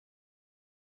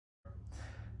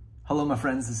Hello my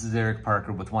friends, this is Eric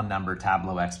Parker with One Number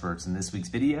Tableau Experts. In this week's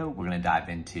video, we're going to dive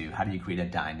into how do you create a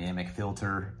dynamic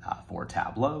filter for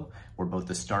Tableau where both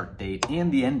the start date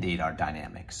and the end date are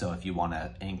dynamic. So if you want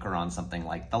to anchor on something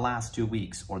like the last 2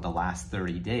 weeks or the last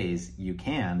 30 days, you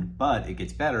can, but it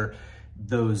gets better.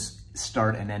 Those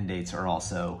start and end dates are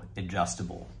also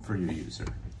adjustable for your user.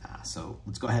 So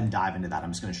let's go ahead and dive into that.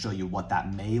 I'm just going to show you what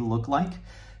that may look like.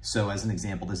 So as an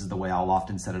example, this is the way I'll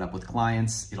often set it up with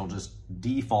clients. It'll just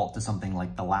default to something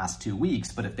like the last 2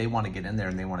 weeks, but if they want to get in there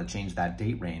and they want to change that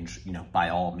date range, by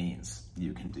all means,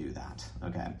 you can do that,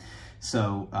 okay?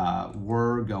 So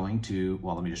we're going to,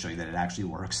 well, let me just show you that it actually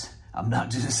works. I'm not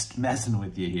just messing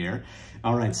with you here.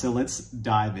 All right, so let's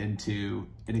dive into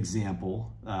an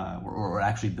example or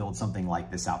actually build something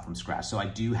like this out from scratch. So I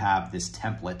do have this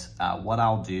template. What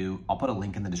I'll do, I'll put a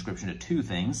link in the description to two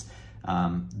things.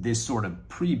 This sort of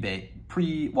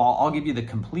well, I'll give you the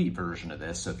complete version of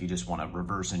this. So if you just want to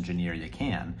reverse engineer, you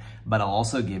can, but I'll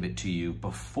also give it to you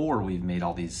before we've made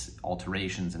all these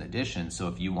alterations and additions. So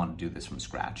if you want to do this from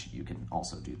scratch, you can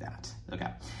also do that. Okay.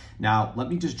 Now let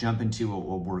me just jump into a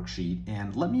worksheet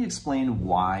and let me explain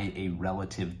why a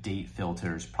relative date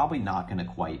filter is probably not going to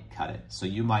quite cut it. So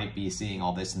you might be seeing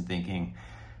all this and thinking,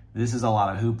 this is a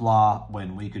lot of hoopla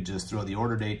when we could just throw the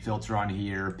order date filter on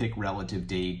here, pick relative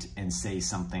date, and say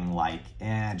something like,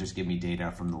 just give me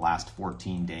data from the last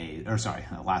 14 days, or sorry,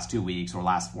 last 2 weeks or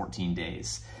last 14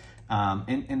 days.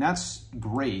 And that's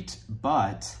great,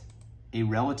 but a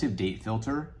relative date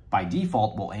filter by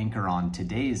default will anchor on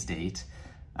today's date.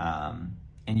 And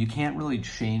you can't really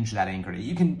change that anchor date.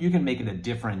 You can make it a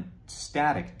different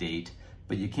static date,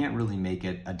 but you can't really make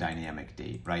it a dynamic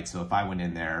date, right? So if I went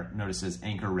in there, notice it says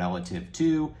anchor relative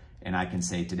to, and I can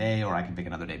say today, or I can pick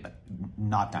another day, but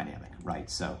not dynamic, right?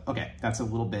 So, okay, that's a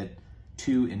little bit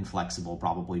too inflexible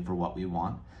probably for what we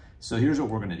want. So here's what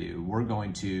we're gonna do. We're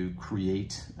going to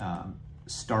create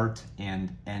start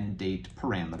and end date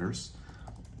parameters.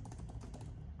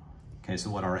 Okay, so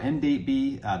what our end date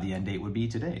be? The end date would be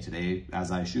today. Today, as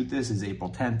I shoot this, is April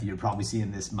 10th. You're probably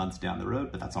seeing this months down the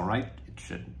road, but that's all right. It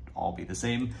should all be the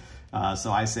same.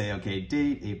 So I say, okay,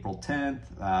 date, April 10th,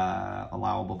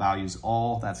 allowable values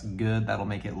all, that's good. That'll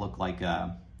make it look like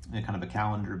a kind of a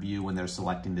calendar view when they're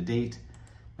selecting the date.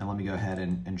 Now let me go ahead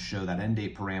and show that end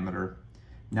date parameter.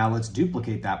 Now let's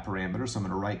duplicate that parameter. So I'm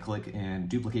gonna right click and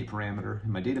duplicate parameter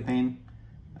in my data pane.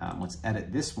 Let's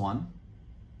edit this one,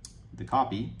 the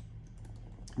copy.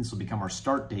 This will become our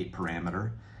start date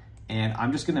parameter. And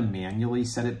I'm just gonna manually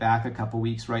set it back a couple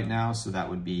weeks right now. So that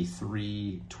would be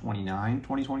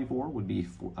 3/29/2024 would be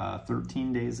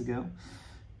 13 days ago.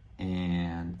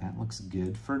 And that looks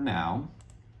good for now.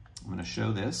 I'm gonna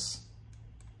show this.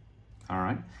 All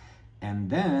right. And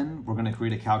then we're gonna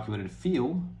create a calculated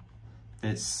field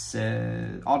that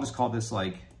says, I'll just call this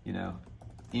like,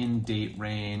 in date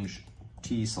range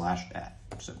T/F.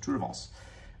 So true or false.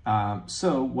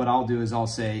 So what I'll do is I'll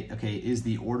say, okay, is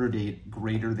the order date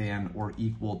greater than or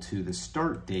equal to the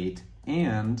start date?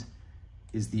 And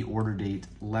is the order date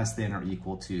less than or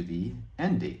equal to the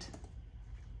end date?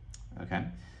 Okay.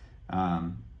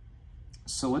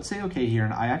 So let's say okay here,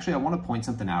 and I want to point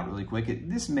something out really quick.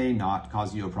 This may not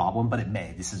cause you a problem, but it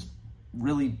may. This has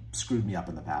really screwed me up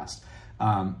in the past.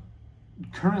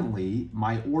 Currently,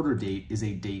 my order date is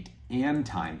a date and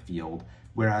time field,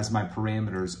 whereas my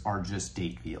parameters are just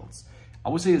date fields. I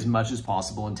would say as much as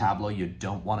possible in Tableau, you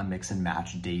don't want to mix and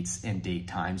match dates and date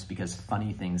times because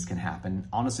funny things can happen.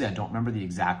 Honestly, I don't remember the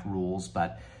exact rules,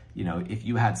 but if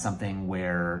you had something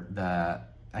where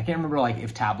I can't remember like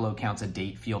if Tableau counts a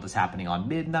date field as happening on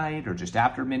midnight or just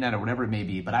after midnight or whatever it may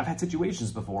be, but I've had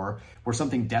situations before where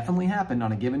something definitely happened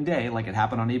on a given day, like it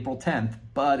happened on April 10th,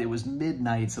 but it was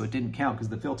midnight, so it didn't count because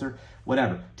the filter,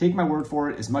 whatever. Take my word for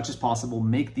it as much as possible.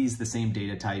 Make these the same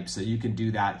data type, so you can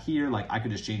do that here. Like I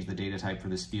could just change the data type for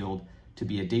this field to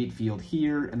be a date field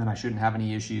here, and then I shouldn't have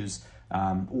any issues.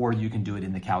 Or you can do it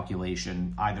in the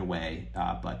calculation, either way,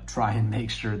 but try and make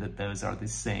sure that those are the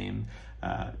same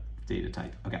data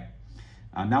type. Okay,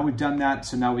 now we've done that,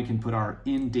 so now we can put our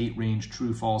in date range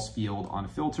true false field on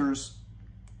filters.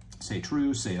 Say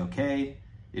true, say okay.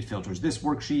 It filters this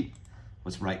worksheet.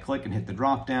 Let's right click and hit the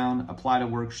drop down, apply to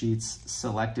worksheets,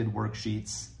 selected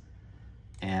worksheets,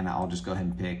 and I'll just go ahead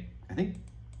and pick, I think,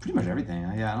 pretty much everything.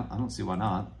 Yeah, I don't see why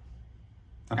not.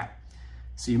 Okay.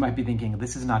 So you might be thinking,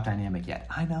 this is not dynamic yet.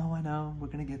 I know, we're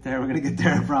gonna get there,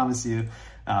 I promise you.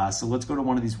 So let's go to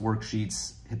one of these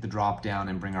worksheets, hit the drop down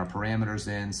and bring our parameters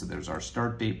in. So there's our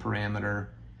start date parameter.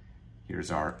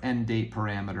 Here's our end date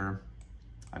parameter.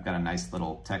 I've got a nice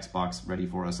little text box ready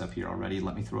for us up here already.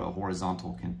 Let me throw a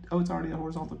horizontal, oh, it's already a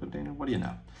horizontal container, what do you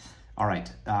know? All right,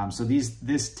 so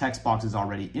this text box is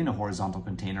already in a horizontal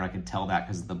container. I can tell that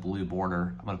because of the blue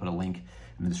border. I'm gonna put a link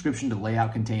in the description to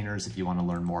layout containers. If you wanna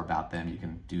learn more about them, you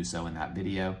can do so in that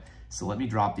video. So let me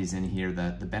drop these in here.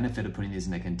 The benefit of putting these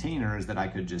in a container is that I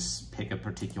could just pick a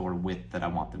particular width that I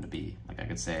want them to be. Like I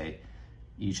could say,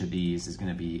 each of these is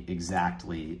gonna be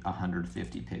exactly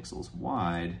 150 pixels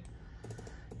wide,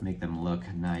 make them look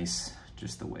nice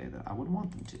just the way that I would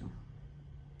want them to.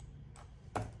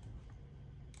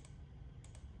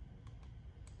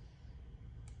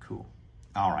 Cool.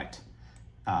 All right.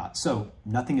 So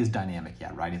nothing is dynamic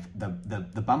yet, right? If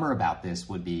the bummer about this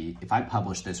would be if I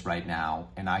publish this right now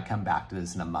and I come back to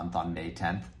this in a month on May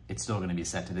 10th, it's still going to be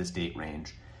set to this date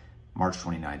range, March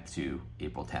 29th to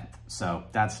April 10th. So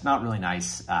that's not really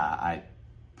nice. I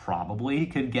probably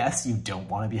could guess you don't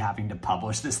want to be having to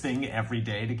publish this thing every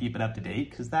day to keep it up to date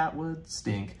because that would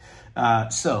stink.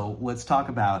 So let's talk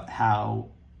about how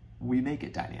we make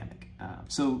it dynamic.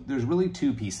 So there's really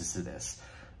two pieces to this.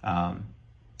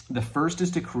 The first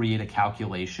is to create a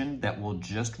calculation that will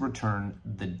just return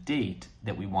the date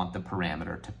that we want the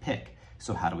parameter to pick.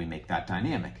 So how do we make that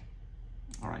dynamic?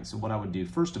 All right, so what I would do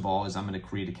first of all is I'm going to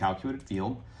create a calculated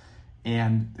field,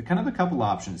 and kind of a couple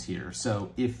options here.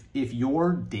 So if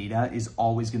your data is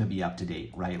always going to be up to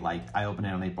date, right? Like I open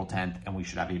it on April 10th and we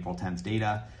should have April 10th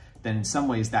data, then in some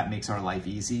ways that makes our life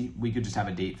easy. We could just have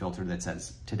a date filter that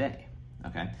says today,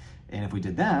 okay? And if we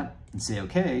did that and say,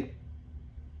 okay,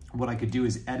 what I could do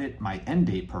is edit my end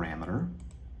date parameter.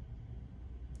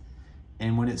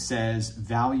 And when it says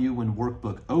value when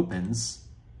workbook opens,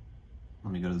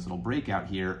 let me go to this little breakout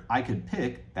here, I could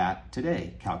pick that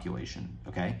today calculation,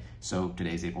 okay? So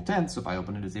today's April 10th, so if I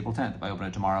open it, it's April 10th. If I open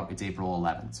it tomorrow, it's April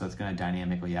 11th. So it's gonna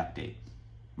dynamically update,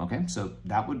 okay? So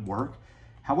that would work.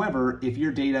 However, if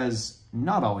your data is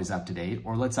not always up to date,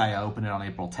 or let's say I open it on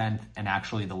April 10th and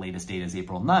actually the latest date is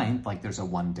April 9th, like there's a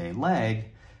 1 day lag,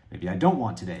 maybe I don't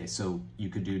want today. So you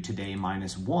could do today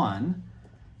minus 1,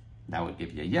 that would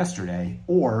give you yesterday.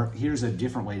 Or here's a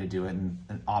different way to do it, and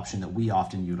an option that we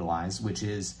often utilize, which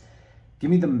is give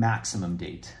me the maximum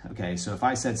date, okay? So if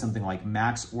I said something like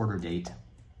max order date,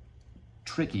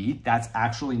 tricky, that's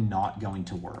actually not going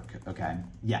to work, okay?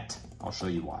 Yet, I'll show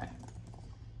you why.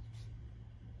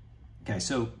 Okay,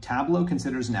 so Tableau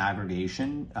considers an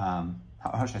aggregation,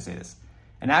 how should I say this?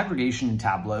 An aggregation in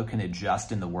Tableau can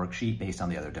adjust in the worksheet based on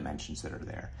the other dimensions that are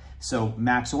there. So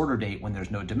max order date, when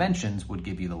there's no dimensions, would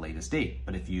give you the latest date.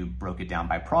 But if you broke it down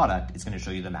by product, it's going to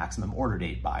show you the maximum order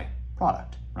date by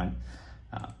product, right?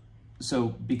 So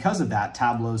because of that,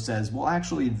 Tableau says, well,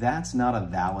 actually, that's not a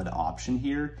valid option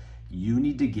here. You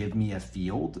need to give me a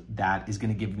field that is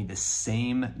going to give me the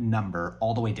same number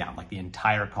all the way down, like the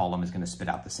entire column is going to spit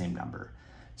out the same number.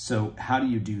 So how do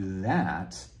you do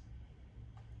that?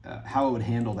 How I would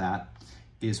handle that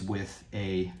is with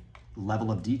a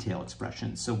level of detail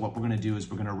expression. So what we're going to do is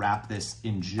we're going to wrap this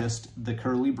in just the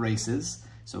curly braces.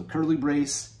 So curly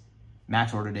brace,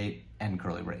 max order date, and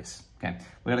curly brace. Okay,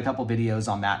 we got a couple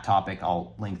videos on that topic.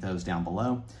 I'll link those down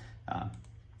below.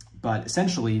 But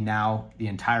essentially now the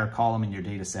entire column in your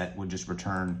data set would just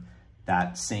return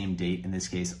that same date, in this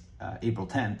case, April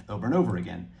 10th, over and over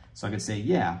again. So I could say,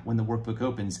 yeah, when the workbook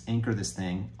opens, anchor this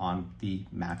thing on the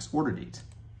max order date.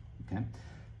 Okay.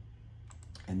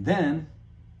 And then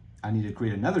I need to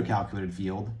create another calculated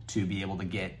field to be able to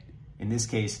get, in this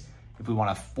case, if we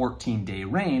want a 14-day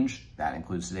range, that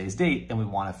includes today's date, then we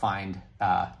want to find,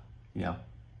 you know,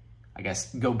 I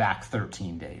guess go back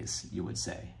 13 days, you would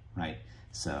say, right?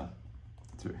 So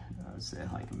I would say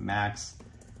like max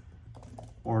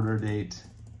order date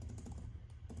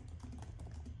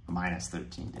minus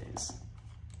 13 days.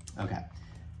 Okay.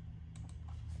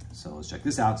 So let's check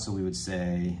this out. So we would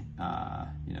say,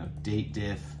 you know, date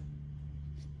diff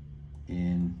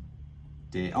in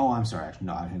day, oh, I'm sorry, actually,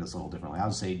 no, I think that's a little differently. I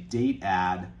would say date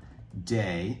add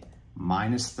day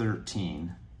minus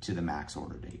 13 to the max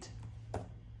order date.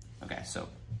 Okay, so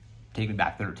take me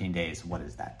back 13 days. What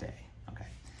is that day? Okay,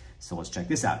 so let's check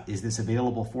this out. Is this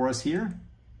available for us here?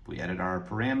 If we edit our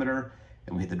parameter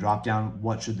and we hit the drop down,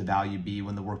 what should the value be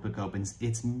when the workbook opens?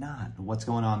 It's not. What's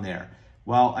going on there?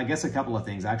 Well, I guess a couple of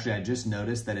things. Actually, I just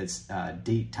noticed that it's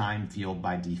date time field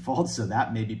by default, so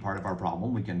that may be part of our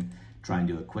problem. We can try and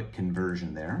do a quick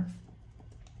conversion there.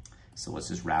 So let's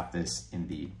just wrap this in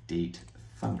the date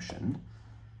function.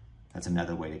 That's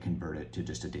another way to convert it to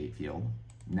just a date field.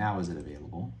 Now is it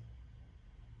available?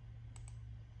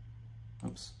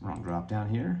 Oops, wrong drop down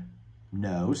here.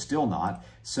 No, still not.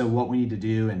 So what we need to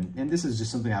do, and this is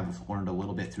just something I've learned a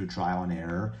little bit through trial and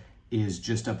error, is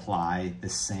just apply the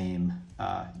same,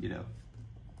 you know,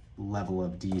 level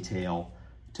of detail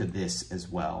to this as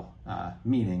well.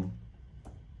 Meaning,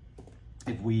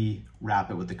 if we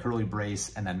wrap it with the curly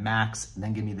brace and then max, and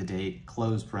then give me the date,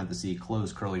 close parenthesis,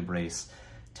 close curly brace,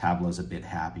 Tableau's a bit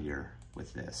happier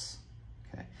with this.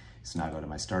 Okay, so now I go to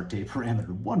my start date parameter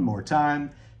one more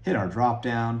time, hit our drop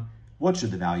down. What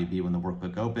should the value be when the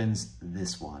workbook opens?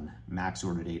 This one, max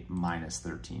order date minus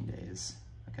 13 days.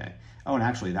 Okay. Oh, and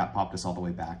actually that popped us all the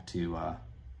way back to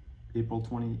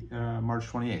March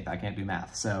 28th. I can't do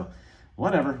math, so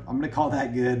whatever. I'm gonna call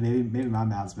that good. Maybe my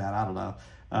math's bad. I don't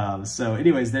know. So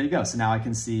anyways, there you go. So now I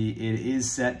can see it is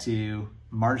set to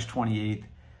March 28th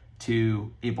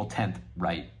to April 10th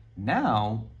right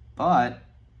now, but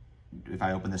if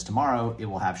I open this tomorrow, it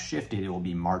will have shifted. It will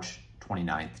be March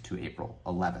 29th to April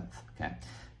 11th, okay?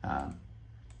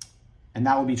 And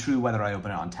that will be true whether I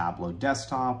open it on Tableau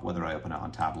desktop, whether I open it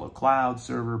on Tableau cloud,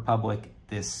 server, public.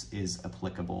 This is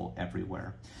applicable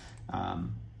everywhere.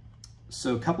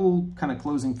 So a couple kind of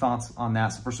closing thoughts on that.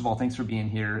 So first of all, thanks for being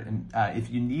here. And if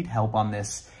you need help on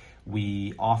this,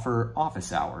 we offer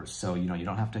office hours. So, you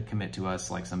don't have to commit to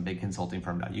us like some big consulting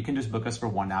firm does. You can just book us for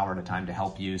 1 hour at a time to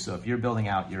help you. So if you're building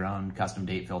out your own custom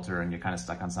date filter and you're kind of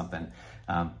stuck on something,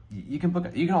 you can book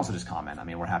it. You can also just comment. I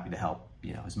mean, we're happy to help,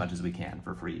 as much as we can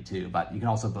for free too, but you can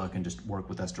also book and just work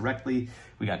with us directly.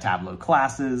 We got Tableau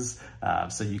classes,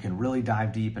 so you can really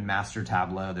dive deep and master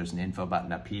Tableau. There's an info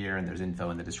button up here and there's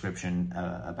info in the description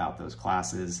about those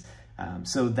classes.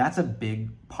 So that's a big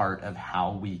part of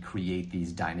how we create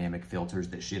these dynamic filters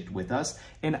that shift with us.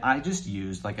 And I just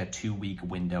used like a 2-week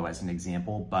window as an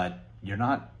example, but you're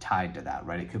not tied to that,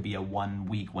 right? It could be a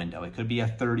 1-week window. It could be a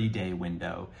 30-day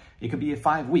window. It could be a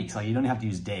 5 weeks. Like, you don't have to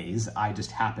use days. I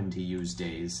just happen to use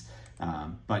days.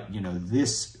 But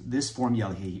this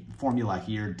formula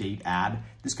here, date add,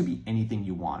 this could be anything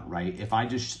you want, right? If I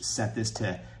just set this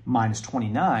to minus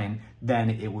 29, then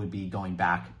it would be going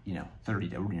back, 30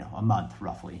 to, a month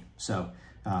roughly. So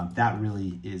that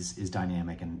really is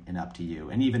dynamic and up to you.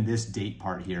 And even this date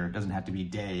part here, it doesn't have to be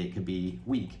day, it could be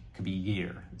week, it could be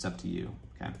year. It's up to you,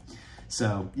 okay?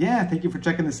 So yeah, thank you for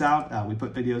checking this out. We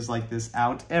put videos like this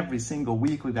out every single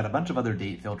week. We've got a bunch of other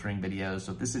date filtering videos.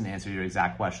 So if this didn't answer your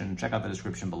exact question, check out the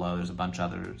description below. There's a bunch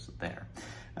of others there.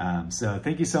 So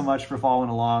thank you so much for following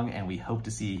along, and we hope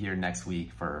to see you here next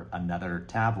week for another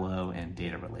Tableau and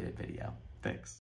data related video. Thanks.